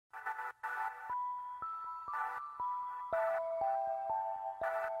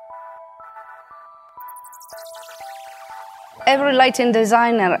Every lighting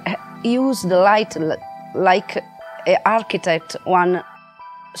designer uses the light like an architect one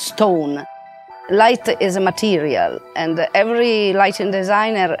stone. Light is a material, and every lighting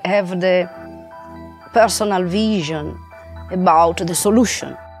designer have the personal vision about the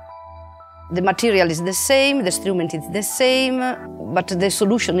solution. The material is the same, the instrument is the same, but the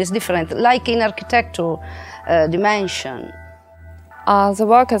solution is different, like in architecture dimension. The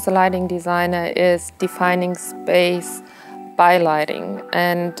work as a lighting designer is defining space by lighting,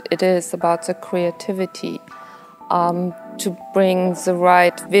 and it is about the creativity to bring the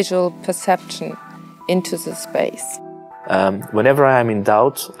right visual perception into the space. Whenever I am in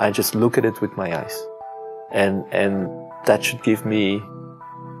doubt, I just look at it with my eyes, and that should give me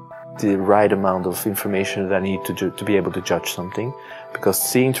the right amount of information that I need to be able to judge something, because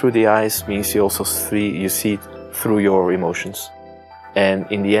seeing through the eyes means you also see through your emotions.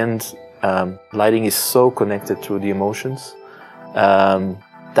 And in the end, lighting is so connected through the emotions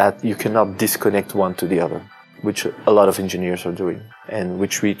that you cannot disconnect one to the other, which a lot of engineers are doing, and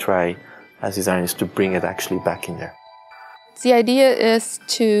which we try as designers to bring it actually back in there. The idea is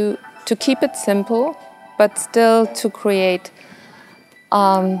to keep it simple, but still to create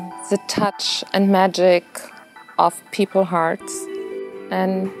the touch and magic of people's hearts,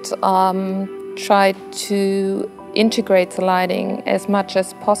 and try to integrate the lighting as much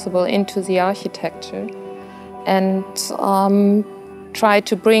as possible into the architecture, and try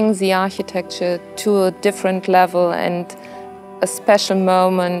to bring the architecture to a different level and a special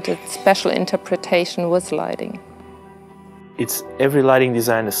moment, a special interpretation with lighting. It's every lighting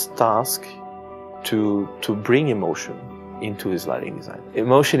designer's task to bring emotion into his lighting design.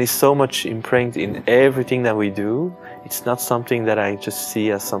 Emotion is so much imprinted in everything that we do. It's not something that I just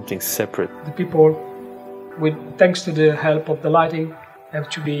see as something separate. The people, thanks to the help of the lighting, have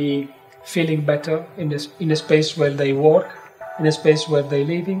to be feeling better in a space where they work, in a space where they're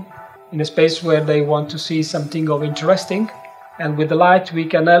living, in a space where they want to see something of interesting. And with the light we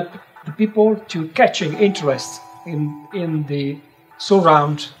can help the people to catching interest in the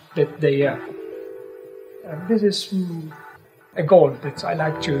surround that they have. And this is a goal that I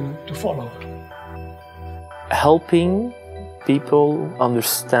like to follow. Helping people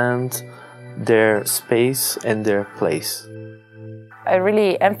understand their space and their place. I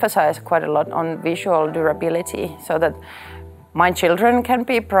really emphasize quite a lot on visual durability, so that my children can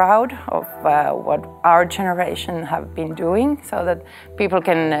be proud of what our generation have been doing, so that people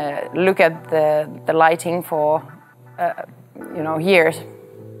can look at the lighting for years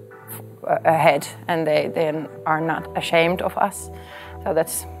ahead, and they then are not ashamed of us. So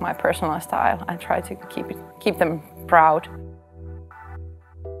that's my personal style. I try to keep them proud.